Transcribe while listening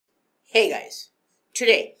Hey guys,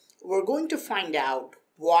 today we're going to find out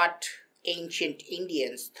what ancient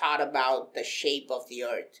Indians thought about the shape of the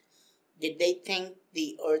earth. Did they think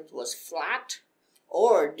the earth was flat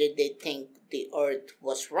or did they think the earth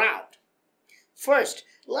was round? First,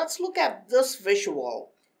 let's look at this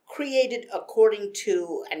visual created according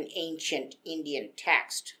to an ancient Indian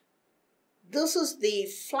text. This is the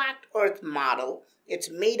flat earth model. It's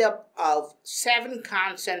made up of 7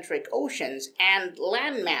 concentric oceans and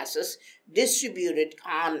land masses distributed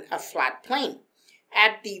on a flat plain.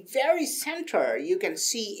 At the very center, you can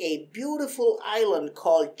see a beautiful island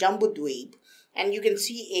called Jambudweep, and you can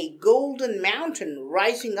see a golden mountain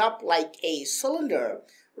rising up like a cylinder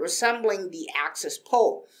resembling the axis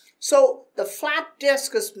pole. So the flat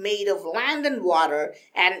disk is made of land and water,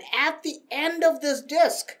 and at the end of this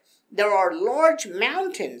disk, there are large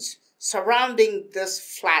mountains surrounding this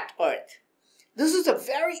flat earth. This is a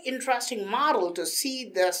very interesting model to see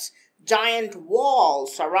this giant wall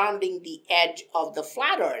surrounding the edge of the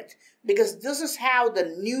flat earth, because this is how the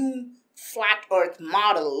new flat earth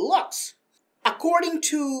model looks. According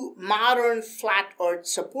to modern flat earth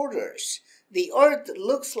supporters, the earth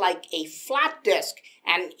looks like a flat disk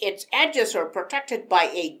and its edges are protected by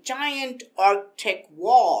a giant Arctic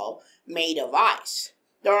wall made of ice.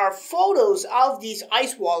 There are photos of these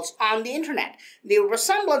ice walls on the internet. The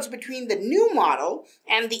resemblance between the new model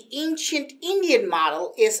and the ancient Indian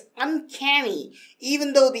model is uncanny,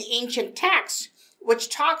 even though the ancient text, which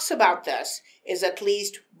talks about this, is at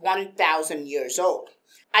least 1,000 years old.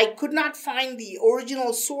 I could not find the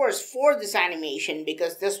original source for this animation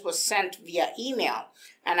because this was sent via email,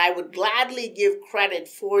 and I would gladly give credit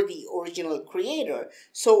for the original creator,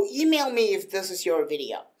 so email me if this is your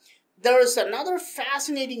video. There is another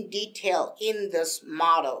fascinating detail in this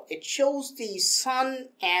model. It shows the sun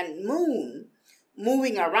and moon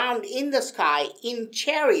moving around in the sky in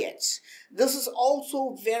chariots. This is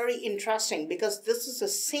also very interesting because this is the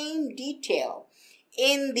same detail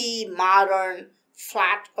in the modern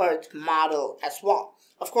flat earth model as well.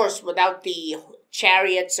 Of course, without the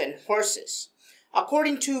chariots and horses.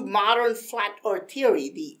 According to modern flat earth theory,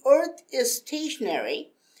 the earth is stationary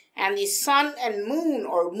and the sun and moon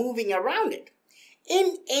are moving around it.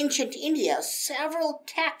 In ancient India, several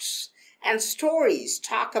texts and stories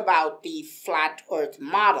talk about the flat earth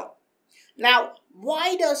model. Now,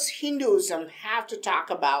 why does Hinduism have to talk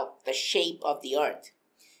about the shape of the earth?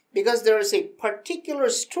 Because there is a particular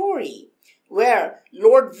story where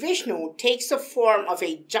Lord Vishnu takes the form of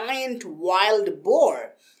a giant wild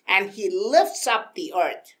boar and he lifts up the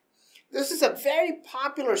earth. This is a very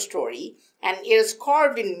popular story and it is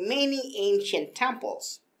carved in many ancient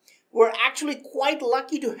temples. We're actually quite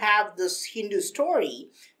lucky to have this Hindu story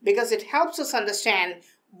because it helps us understand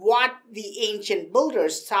what the ancient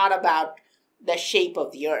builders thought about the shape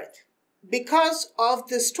of the earth. Because of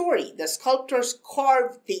this story, the sculptors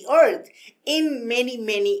carved the earth in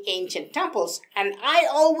many ancient temples, and I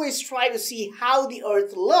always try to see how the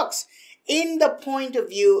earth looks in the point of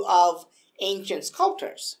view of ancient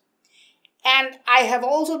sculptors. And I have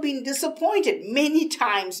also been disappointed many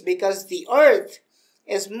times because the earth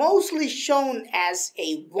is mostly shown as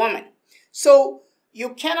a woman. So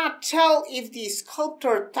you cannot tell if the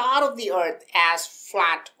sculptor thought of the earth as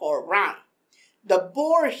flat or round. The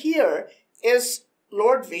boar here is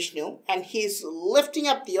Lord Vishnu and he's lifting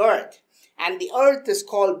up the earth. And the earth is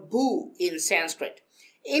called Bhu in Sanskrit.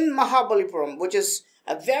 In Mahabalipuram, which is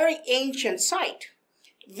a very ancient site,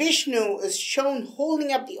 Vishnu is shown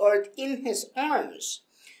holding up the earth in his arms.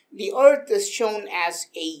 The earth is shown as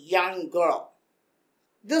a young girl.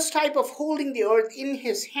 This type of holding the earth in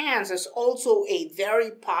his hands is also a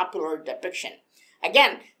very popular depiction.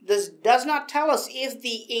 Again, this does not tell us if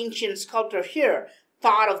the ancient sculptor here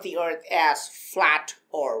thought of the earth as flat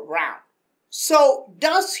or round. So,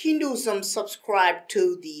 does Hinduism subscribe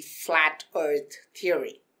to the flat earth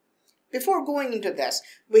theory? Before going into this,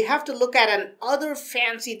 we have to look at another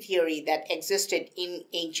fancy theory that existed in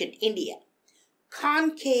ancient India.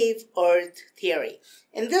 Concave earth theory.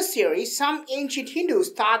 In this theory, some ancient Hindus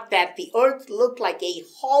thought that the earth looked like a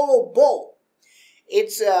hollow bowl.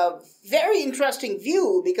 It's a very interesting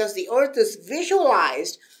view because the earth is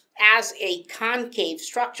visualized as a concave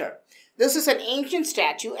structure. This is an ancient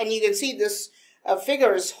statue and you can see this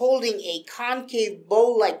figure is holding a concave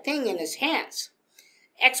bowl-like thing in his hands.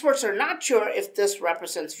 Experts are not sure if this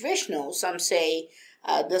represents Vishnu. Some say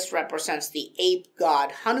this represents the ape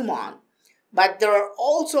god Hanuman. But there are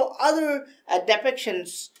also other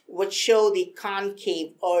depictions which show the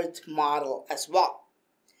concave earth model as well.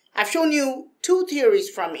 I've shown you 2 theories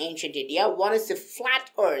from ancient India. One is the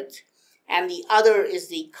flat earth and the other is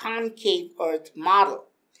the concave earth model.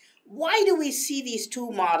 Why do we see these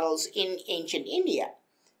two models in ancient India?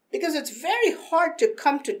 Because it's very hard to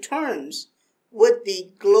come to terms with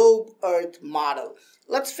the globe earth model.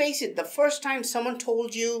 Let's face it, the first time someone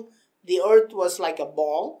told you the earth was like a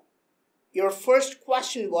ball, your first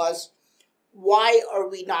question was, why are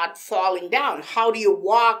we not falling down? How do you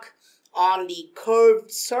walk on the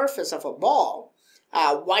curved surface of a ball?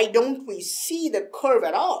 Why don't we see the curve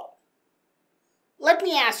at all? Let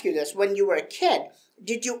me ask you this. When you were a kid,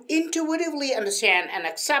 did you intuitively understand and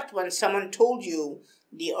accept when someone told you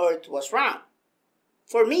the earth was round?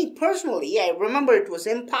 For me personally, I remember it was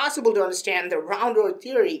impossible to understand the round earth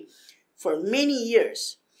theory for many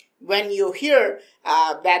years. When you hear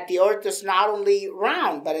that the earth is not only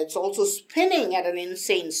round, but it's also spinning at an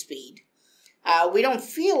insane speed, we don't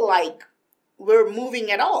feel like we're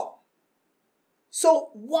moving at all.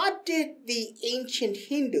 So what did the ancient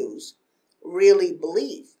Hindus really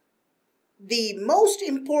believe? The most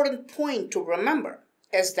important point to remember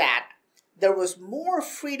is that there was more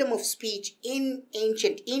freedom of speech in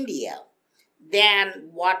ancient India than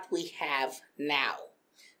what we have now.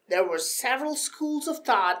 There were several schools of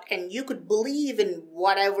thought, and you could believe in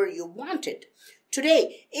whatever you wanted.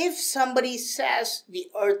 Today, if somebody says the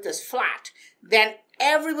earth is flat, then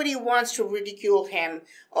everybody wants to ridicule him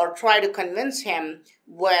or try to convince him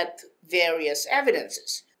with various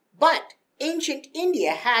evidences. But ancient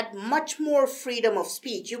India had much more freedom of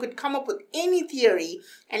speech. You could come up with any theory,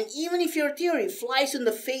 and even if your theory flies in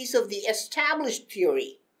the face of the established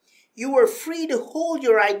theory, you were free to hold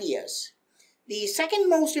your ideas. The second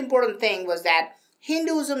most important thing was that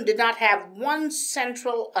Hinduism did not have one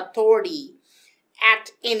central authority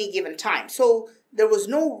at any given time. So there was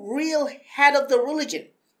no real head of the religion.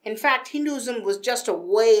 In fact, Hinduism was just a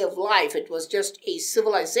way of life. It was just a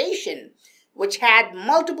civilization which had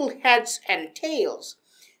multiple heads and tails.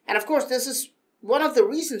 And of course, this is one of the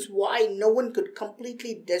reasons why no one could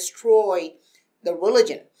completely destroy the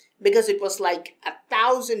religion, because it was like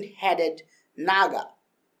 1,000-headed Naga.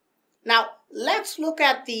 Now, let's look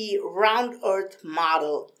at the round earth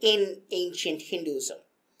model in ancient Hinduism.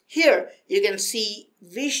 Here, you can see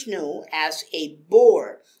Vishnu as a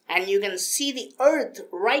boar, and you can see the earth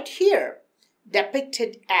right here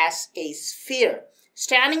depicted as a sphere,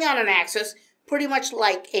 standing on an axis pretty much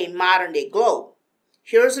like a modern-day globe.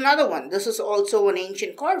 Here's another one. This is also an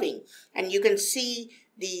ancient carving, and you can see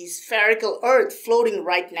the spherical earth floating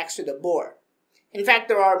right next to the boar. In fact,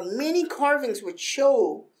 there are many carvings which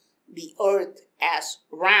show the earth as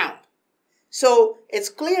round. So it's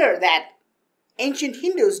clear that ancient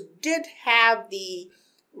Hindus did have the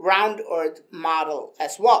round earth model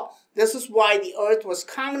as well. This is why the earth was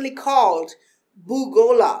commonly called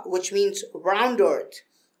Bhugola, which means round earth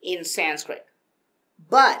in Sanskrit.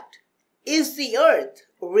 But is the earth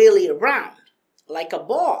really round, like a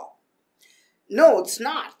ball? No, it's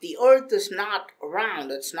not. The earth is not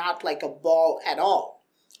round. It's not like a ball at all.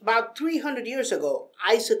 About 300 years ago,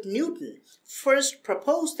 Isaac Newton first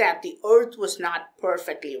proposed that the earth was not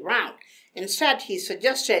perfectly round. Instead, he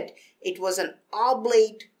suggested it was an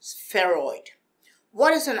oblate spheroid.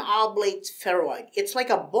 What is an oblate spheroid? It's like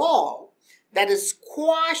a ball that is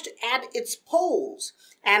squashed at its poles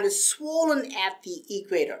and is swollen at the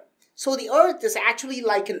equator. So the earth is actually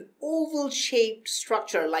like an oval-shaped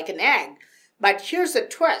structure, like an egg. But here's the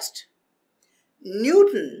twist.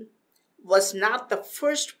 Newton was not the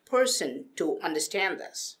first person to understand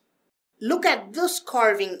this. Look at this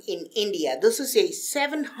carving in India. This is a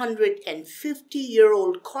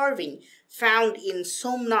 750-year-old carving found in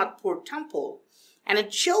Somnathpur temple, and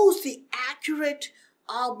it shows the accurate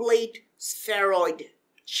oblate spheroid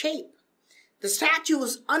shape. The statue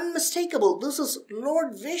is unmistakable. This is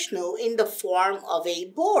Lord Vishnu in the form of a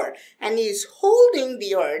boar, and he is holding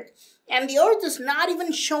the earth, and the earth is not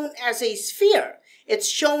even shown as a sphere. It's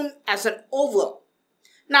shown as an oval.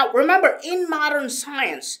 Now, remember, in modern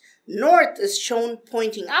science, north is shown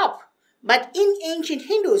pointing up, but in ancient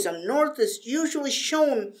Hinduism, north is usually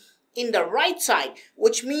shown in the right side,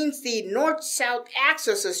 which means the north-south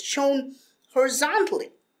axis is shown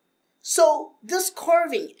horizontally. So this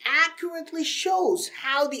carving accurately shows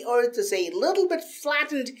how the earth is a little bit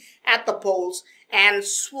flattened at the poles and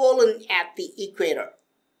swollen at the equator.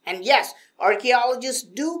 And yes, archaeologists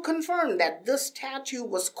do confirm that this statue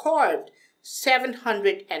was carved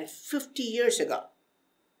 750 years ago.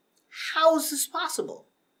 How is this possible?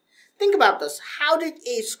 Think about this. How did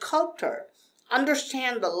a sculptor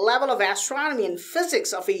understand the level of astronomy and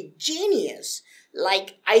physics of a genius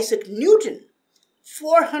like Isaac Newton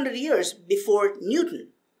 400 years before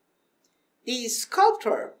Newton? The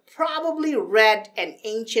sculptor probably read an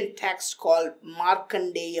ancient text called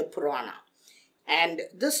Markandeya Purana. And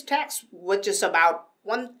this text, which is about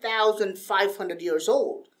 1,500 years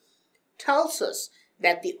old, tells us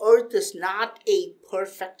that the Earth is not a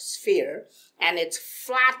perfect sphere and it's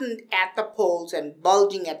flattened at the poles and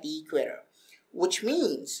bulging at the equator, which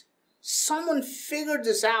means someone figured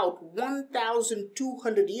this out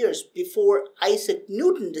 1,200 years before Isaac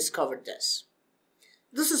Newton discovered this.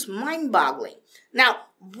 This is mind-boggling. Now,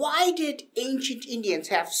 why did ancient Indians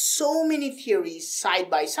have so many theories side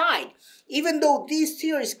by side, even though these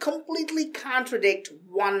theories completely contradict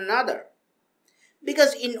one another?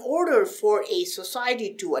 Because in order for a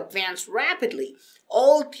society to advance rapidly,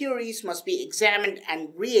 all theories must be examined and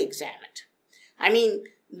re-examined. I mean,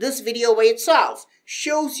 this video by itself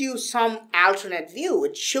shows you some alternate view.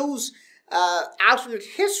 It shows alternate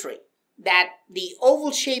history, that the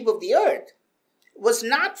oval shape of the Earth was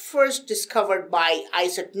not first discovered by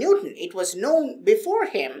Isaac Newton. It was known before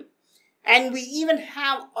him, and we even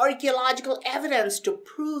have archaeological evidence to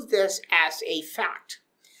prove this as a fact.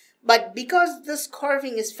 But because this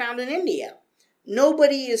carving is found in India,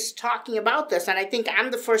 nobody is talking about this, and I think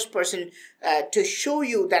I'm the first person to show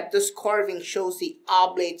you that this carving shows the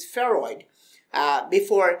Oblate spheroid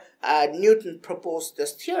before Newton proposed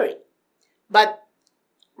this theory. But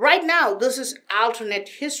right now, this is alternate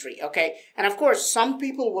history, okay? And of course, some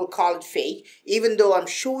people will call it fake, even though I'm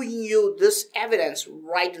showing you this evidence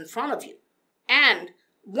right in front of you. And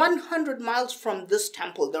 100 miles from this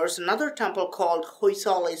temple, there's another temple called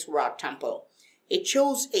Hoysala Temple. It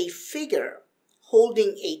shows a figure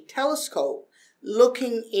holding a telescope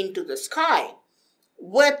looking into the sky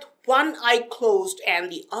with one eye closed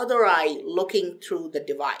and the other eye looking through the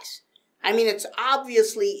device. I mean, it's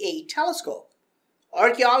obviously a telescope.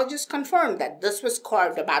 Archaeologists confirmed that this was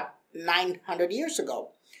carved about 900 years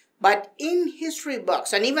ago. But in history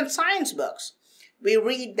books and even science books, we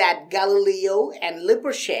read that Galileo and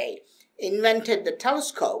Lippershey invented the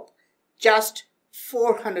telescope just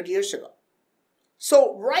 400 years ago.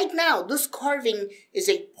 So right now, this carving is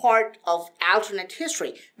a part of alternate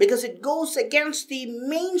history because it goes against the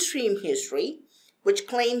mainstream history, which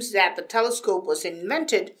claims that the telescope was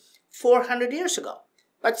invented 400 years ago.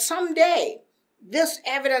 But someday, this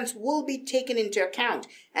evidence will be taken into account,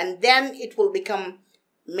 and then it will become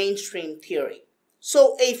mainstream theory.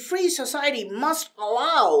 So a free society must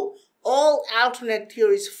allow all alternate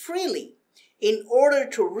theories freely in order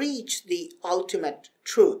to reach the ultimate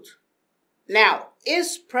truth. Now,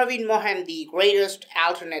 is Praveen Mohan the greatest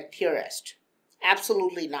alternate theorist?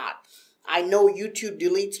 Absolutely not. I know YouTube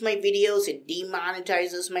deletes my videos, it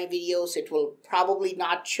demonetizes my videos, it will probably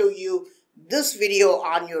not show you this video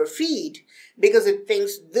on your feed because it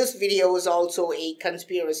thinks this video is also a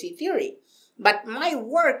conspiracy theory. But my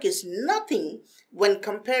work is nothing when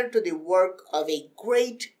compared to the work of a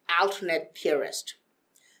great alternate theorist.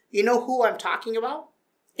 You know who I'm talking about?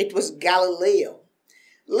 It was Galileo.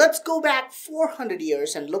 Let's go back 400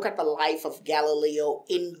 years and look at the life of Galileo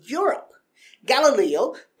in Europe.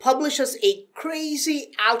 Galileo publishes a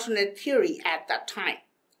crazy alternate theory at that time.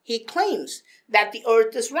 He claims that the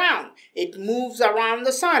Earth is round, it moves around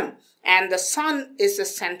the sun, and the sun is the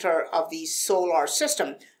center of the solar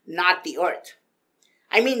system, not the Earth.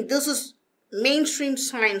 I mean, this is mainstream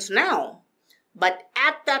science now, but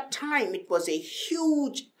at that time it was a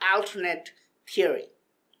huge alternate theory.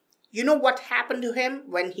 You know what happened to him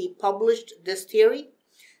when he published this theory?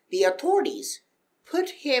 The authorities put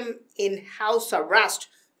him in house arrest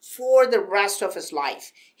for the rest of his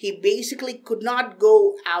life. He basically could not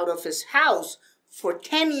go out of his house for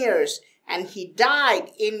 10 years and he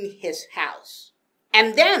died in his house.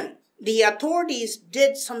 And then the authorities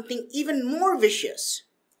did something even more vicious.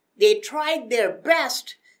 They tried their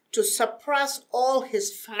best to suppress all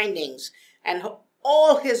his findings, and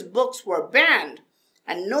all his books were banned,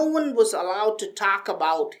 and no one was allowed to talk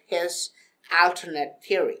about his alternate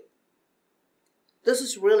theory. This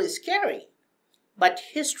is really scary, but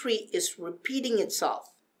history is repeating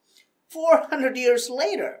itself. 400 years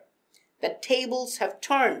later, the tables have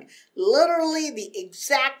turned. Literally the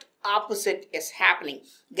exact opposite is happening.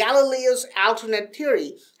 Galileo's alternate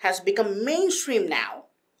theory has become mainstream now,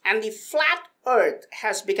 and the flat Earth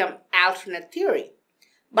has become alternate theory.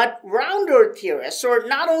 But round Earth theorists are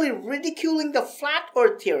not only ridiculing the flat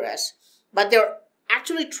Earth theorists, but they're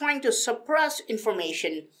actually trying to suppress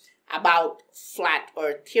information about flat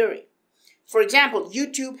Earth theory. For example,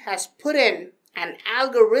 YouTube has put in an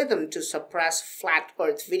algorithm to suppress flat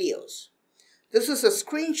Earth videos. This is a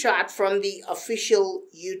screenshot from the official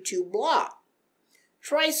YouTube blog.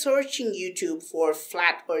 Try searching YouTube for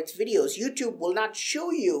flat Earth videos. YouTube will not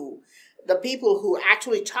show you the people who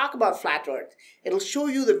actually talk about flat Earth. It'll show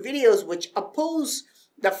you the videos which oppose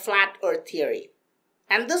the flat Earth theory.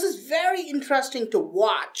 And this is very interesting to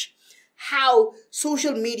watch how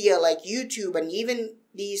social media like YouTube and even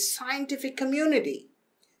the scientific community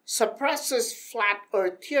suppresses flat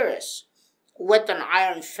earth theorists with an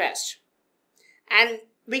iron fist. And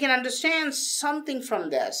we can understand something from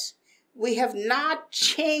this. We have not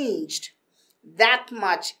changed that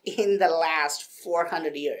much in the last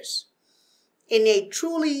 400 years. In a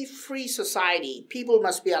truly free society, people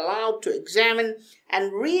must be allowed to examine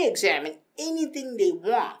and re-examine anything they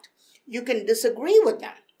want. You can disagree with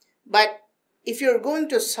them, but if you're going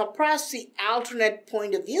to suppress the alternate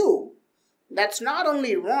point of view, that's not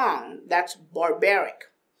only wrong, that's barbaric.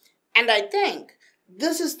 And I think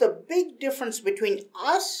this is the big difference between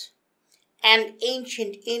us and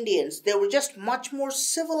ancient Indians. They were just much more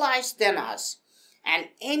civilized than us, and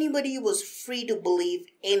anybody was free to believe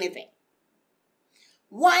anything.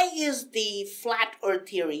 Why is the flat earth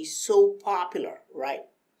theory so popular, right?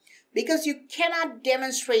 Because you cannot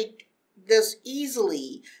demonstrate this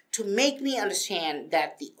easily to make me understand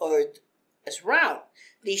that the earth is round.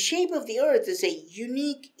 The shape of the earth is a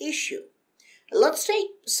unique issue. Let's take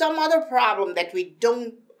some other problem that we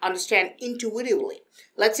don't understand intuitively.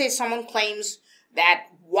 Let's say someone claims that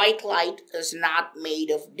white light is not made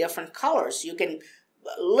of different colors. You can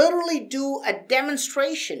literally do a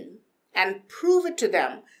demonstration and prove it to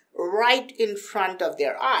them right in front of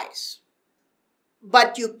their eyes.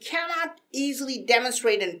 But you cannot easily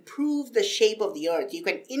demonstrate and prove the shape of the earth. You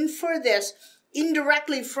can infer this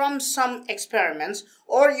indirectly from some experiments,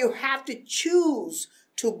 or you have to choose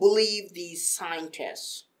to believe these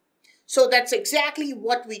scientists. So that's exactly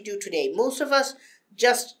what we do today. Most of us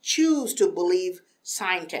just choose to believe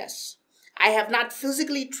scientists. I have not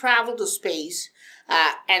physically traveled to space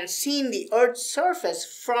and seen the Earth's surface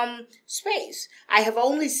from space. I have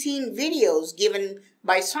only seen videos given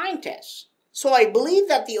by scientists. So I believe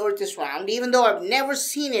that the Earth is round, even though I've never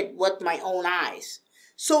seen it with my own eyes.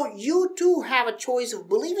 So you too have a choice of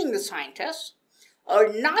believing the scientists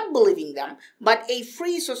or not believing them, but a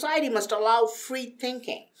free society must allow free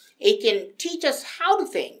thinking. It can teach us how to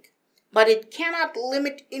think, but it cannot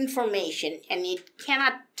limit information and it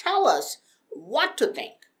cannot tell us what to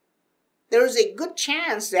think. There is a good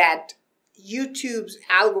chance that YouTube's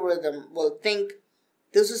algorithm will think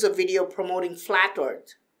this is a video promoting flat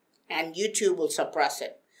earth and YouTube will suppress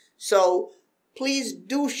it. So please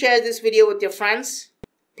do share this video with your friends.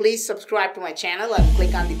 Please subscribe to my channel and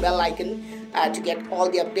click on the bell icon to get all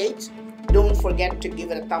the updates. Don't forget to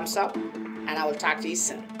give it a thumbs up, and I will talk to you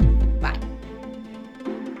soon.